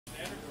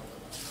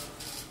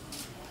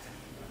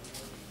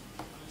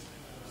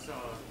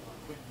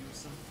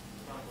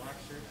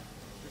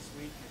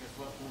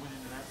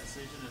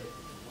decision,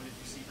 and what did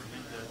you see from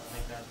him to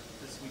make that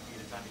this week be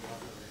the time to go?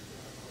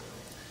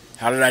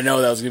 How did I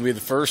know that was going to be the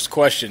first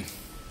question?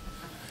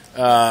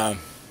 Yeah,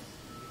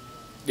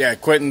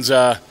 Quentin's,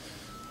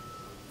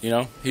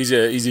 he's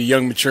a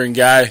young, maturing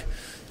guy.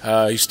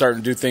 He's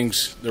starting to do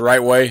things the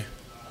right way,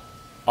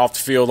 off the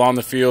field, on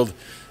the field.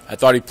 I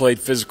thought he played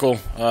physical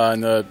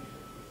in the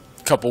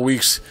couple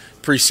weeks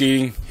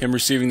preceding him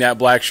receiving that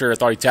black shirt. I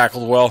thought he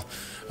tackled well,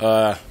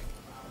 and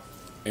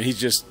he's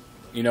just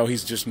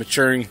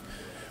maturing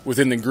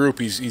within the group.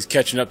 He's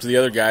catching up to the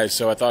other guys.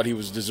 So I thought he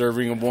was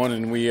deserving of one,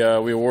 and we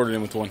awarded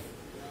him with one.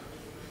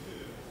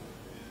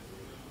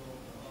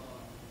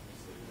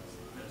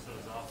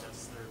 Minnesota's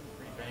offense, they're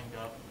pretty banged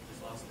up.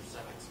 Just lost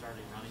their second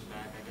starting running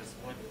back. I guess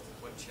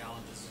what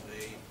challenges do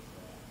they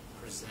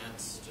present,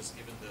 just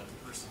given the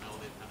personnel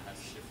they've kind of had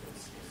to shift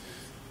this season?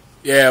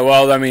 Yeah,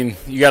 well, I mean,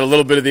 you got a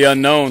little bit of the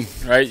unknown,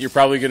 right? You're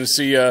probably going to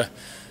see a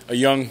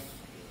young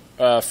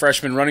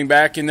freshman running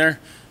back in there.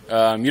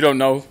 You don't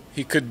know.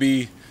 He could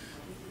be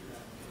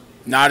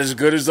not as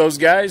good as those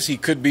guys. He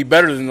could be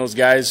better than those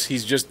guys.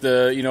 He's just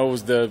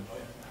was the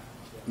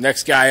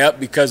next guy up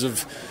because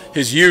of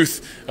his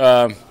youth.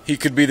 He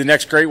could be the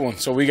next great one.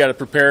 So we got to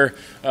prepare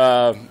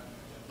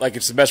like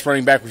it's the best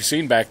running back we've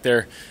seen back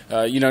there.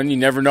 And you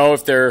never know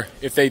if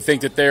they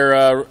think that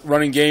their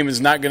running game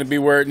is not going to be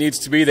where it needs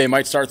to be. They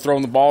might start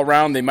throwing the ball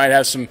around. They might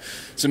have some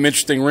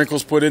interesting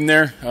wrinkles put in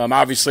there.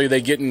 Obviously,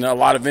 they get in a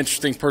lot of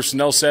interesting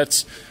personnel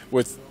sets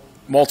with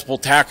multiple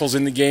tackles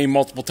in the game,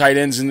 multiple tight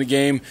ends in the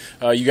game.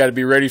 You got to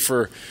be ready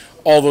for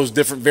all those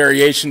different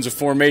variations of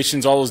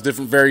formations, all those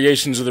different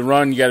variations of the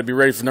run. You got to be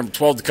ready for number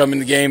 12 to come in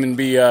the game and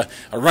be a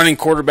running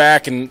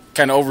quarterback and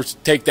kind of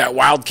overtake that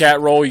wildcat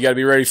role. You got to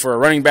be ready for a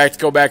running back to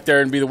go back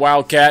there and be the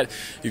wildcat.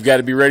 You've got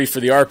to be ready for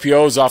the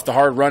RPOs off the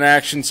hard run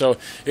action. So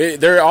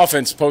their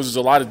offense poses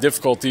a lot of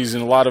difficulties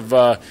and a lot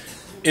of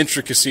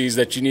intricacies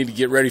that you need to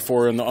get ready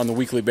for on the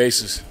weekly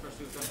basis.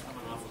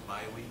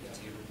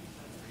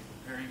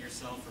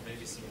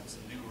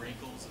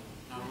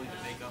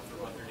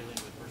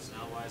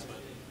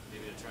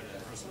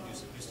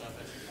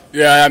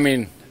 Yeah, I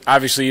mean,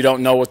 obviously you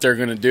don't know what they're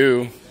going to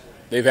do.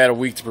 They've had a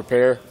week to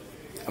prepare.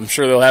 I'm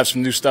sure they'll have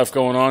some new stuff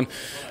going on.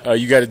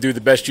 You got to do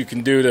the best you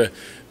can do to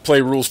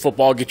play rules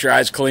football, get your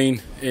eyes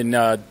clean, and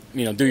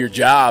do your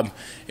job.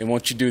 And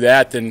once you do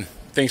that, then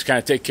things kind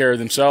of take care of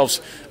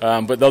themselves.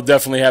 But they'll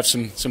definitely have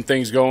some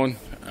things going.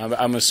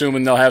 I'm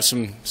assuming they'll have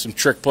some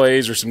trick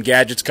plays or some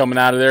gadgets coming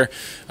out of there.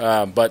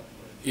 But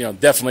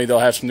definitely they'll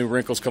have some new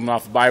wrinkles coming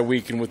off a bye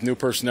week and with new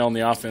personnel in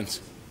the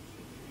offense.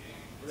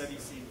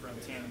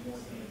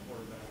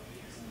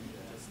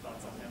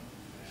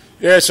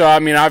 Yeah, so, I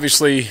mean,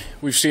 obviously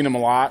we've seen him a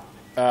lot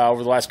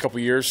over the last couple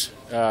of years.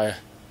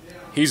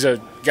 He's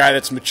a guy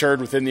that's matured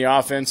within the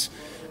offense.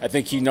 I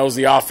think he knows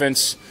the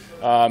offense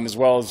as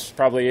well as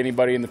probably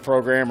anybody in the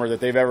program or that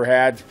they've ever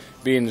had,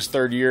 being his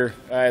third year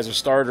as a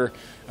starter.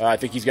 I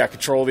think he's got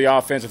control of the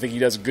offense. I think he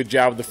does a good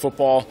job with the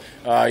football.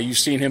 You've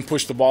seen him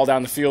push the ball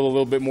down the field a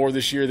little bit more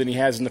this year than he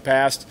has in the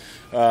past.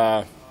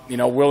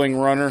 Willing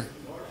runner.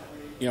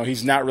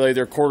 He's not really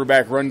their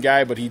quarterback run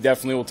guy, but he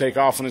definitely will take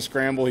off on a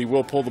scramble. He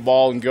will pull the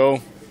ball and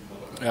go.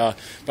 But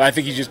I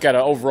think he's just got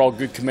an overall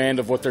good command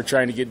of what they're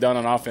trying to get done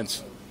on offense.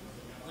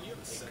 When you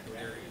have a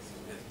secondary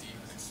as deep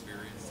and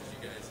experienced as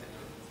you guys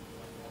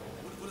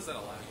have, what does that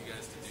allow you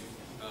guys to do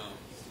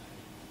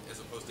as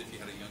opposed to if you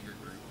had a younger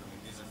group? I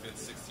mean, these are fifth,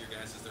 sixth-year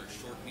guys. Is there a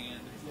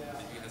shorthand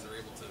that you guys are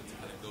able to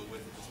kind of go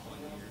with at this point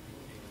in the year?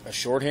 A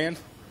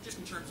shorthand? Just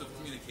in terms of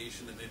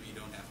communication that maybe you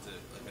don't have to,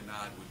 like a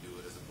nod would do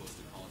it as opposed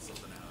to calling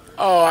something out.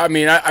 Oh, I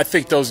mean, I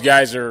think those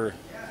guys are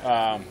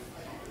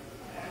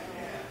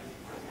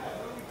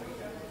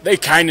they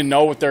kind of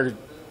know what they're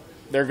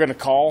going to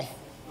call,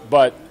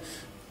 but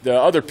the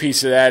other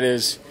piece of that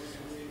is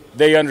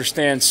they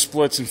understand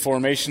splits and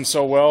formation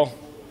so well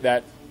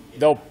that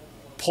they'll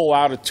pull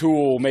out a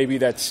tool maybe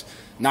that's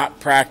not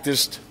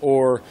practiced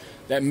or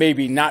that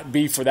maybe not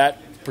be for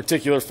that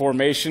particular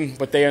formation,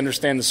 but they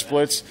understand the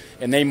splits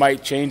and they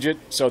might change it.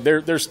 So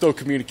they're still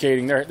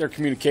communicating. Their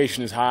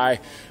communication is high.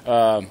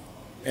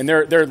 And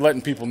they're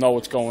letting people know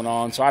what's going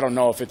on. So I don't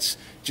know if it's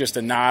just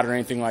a nod or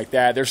anything like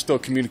that. They're still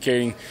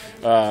communicating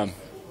at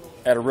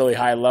a really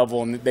high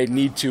level, and they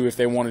need to if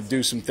they want to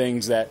do some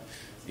things that,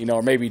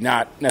 are maybe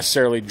not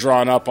necessarily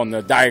drawn up on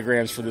the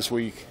diagrams for this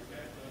week.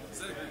 Is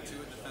that a group too,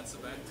 a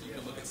defensive back? You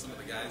can look at some of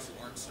the guys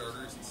who aren't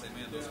starters and say,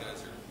 man, those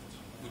guys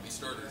would be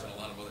starters in a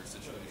lot of other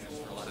situations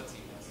for a lot of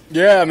teams.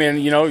 Yeah, I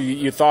mean,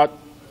 you thought,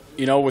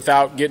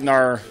 without getting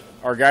our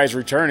guys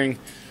returning,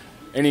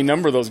 any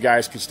number of those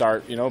guys could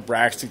start.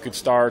 Braxton could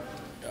start.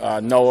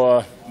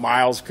 Noah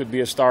Miles could be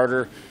a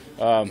starter.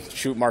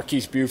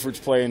 Marquise Buford's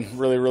playing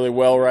really, really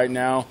well right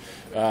now.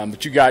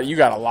 But you got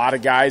a lot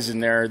of guys in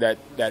there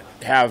that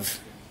have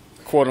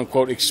quote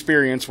unquote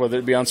experience, whether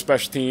it be on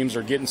special teams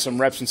or getting some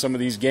reps in some of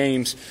these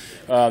games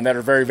that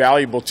are very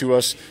valuable to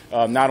us.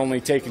 Not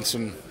only taking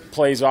some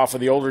plays off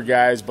of the older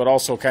guys, but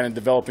also kind of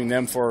developing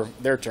them for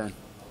their turn.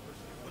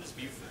 What is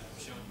Buford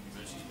showing? You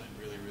mentioned he's playing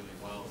really, really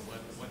well.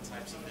 What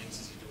types of things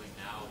is he doing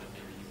now that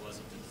maybe he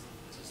wasn't in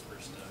his first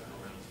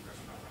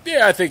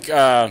Yeah, I think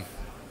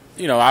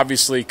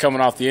obviously coming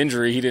off the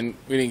injury, we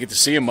didn't get to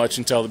see him much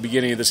until the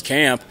beginning of this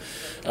camp.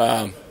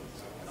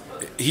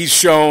 He's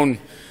shown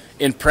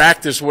in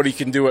practice what he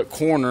can do at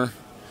corner,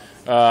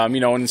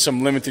 in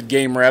some limited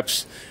game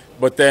reps.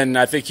 But then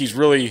I think he's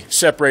really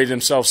separated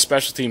himself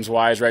special teams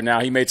wise right now.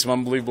 He made some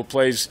unbelievable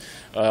plays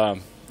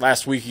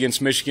last week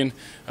against Michigan,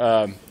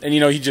 and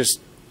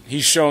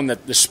he's shown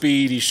that the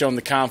speed, he's shown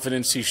the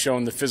confidence, he's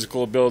shown the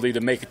physical ability to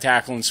make a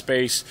tackle in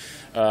space.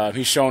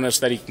 He's shown us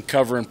that he can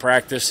cover in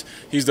practice.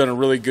 He's done a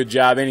really good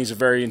job, and he's a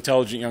very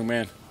intelligent young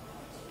man.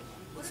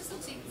 What are some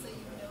things that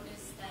you've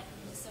noticed that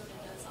Minnesota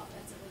does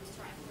offensively to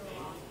try and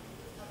throw off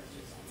other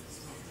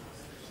defenses?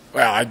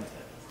 Well,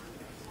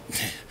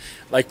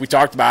 like we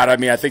talked about,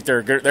 I think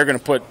they're going to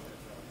put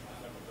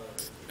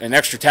an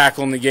extra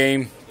tackle in the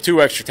game,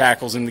 2 extra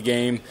tackles in the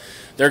game.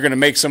 They're going to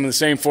make some of the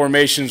same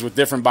formations with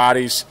different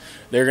bodies.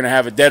 They're going to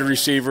have a dead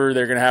receiver.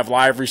 They're going to have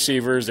live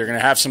receivers. They're going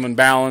to have some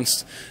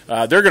unbalanced.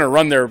 They're going to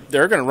run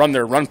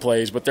their run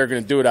plays, but they're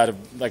going to do it out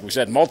of, like we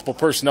said, multiple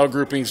personnel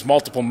groupings,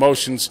 multiple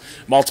motions,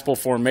 multiple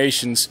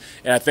formations.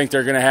 And I think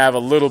they're going to have a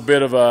little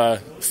bit of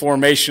a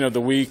formation of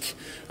the week,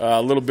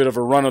 a little bit of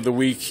a run of the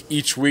week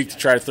each week to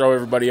try to throw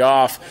everybody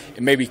off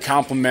and maybe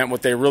complement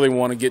what they really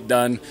want to get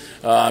done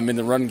in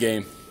the run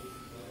game.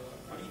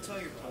 What do you tell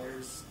your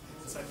players?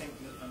 Because I think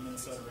that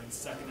Minnesota ranks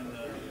second in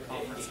the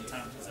conference in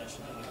time of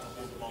possession. They like to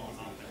hold the ball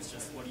on offense.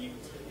 Just what do you,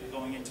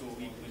 going into a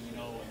week when you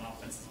know an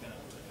offense is going to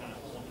kind of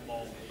hold the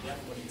ball,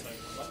 what do you tell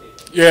your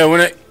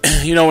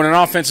players? Yeah, when an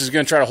offense is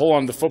going to try to hold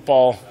on to the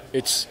football,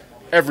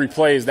 every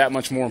play is that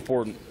much more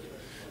important.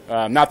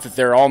 Not that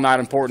they're all not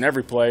important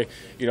every play.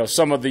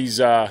 Some of these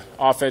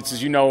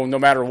offenses, no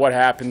matter what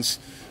happens,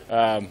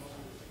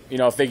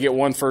 if they get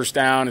 1 first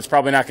down, it's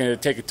probably not going to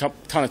take a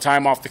ton of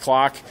time off the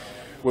clock.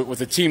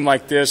 With a team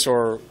like this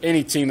or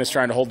any team that's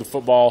trying to hold the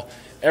football,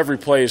 every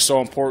play is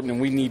so important,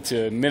 and we need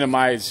to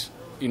minimize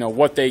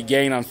what they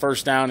gain on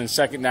first down and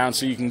second down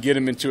so you can get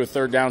them into a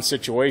third down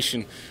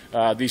situation.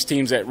 These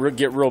teams that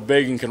get real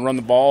big and can run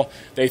the ball,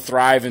 they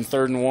thrive in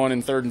 3rd and 1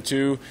 and 3rd and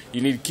 2.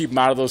 You need to keep them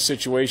out of those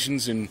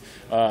situations and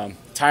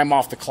time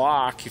off the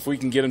clock. If we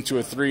can get them to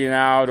a 3 and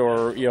out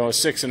or a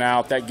 6 and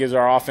out, that gives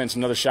our offense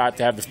another shot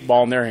to have the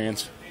ball in their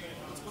hands.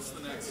 What's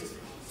the next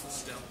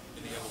step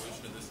in the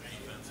evolution of this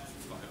defense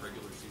with 5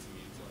 regular season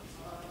games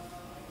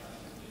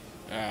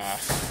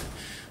left?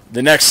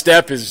 The next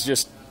step is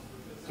just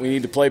we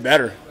need to play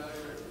better,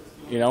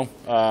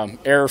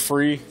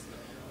 error-free.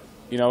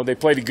 They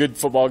played a good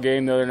football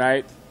game the other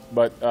night,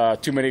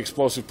 but too many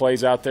explosive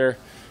plays out there.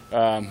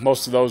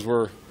 Most of those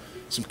were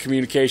some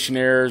communication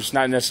errors,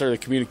 not necessarily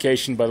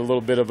communication, but a little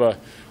bit of a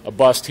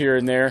bust here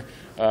and there.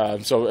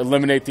 So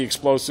eliminate the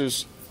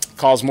explosives,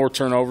 cause more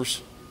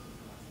turnovers,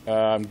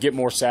 get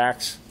more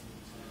sacks.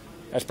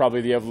 That's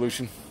probably the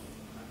evolution.